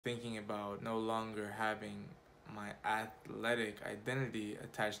Thinking about no longer having my athletic identity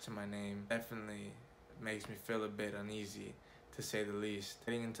attached to my name definitely makes me feel a bit uneasy, to say the least.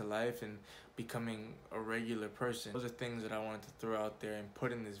 Getting into life and becoming a regular person, those are things that I wanted to throw out there and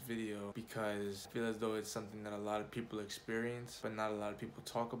put in this video, because I feel as though it's something that a lot of people experience but not a lot of people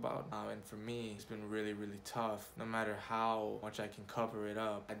talk about. And for me, it's been really tough. No matter how much I can cover it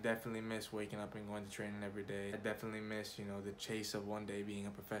up, I definitely miss waking up and going to training every day. I definitely miss, the chase of one day being a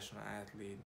professional athlete.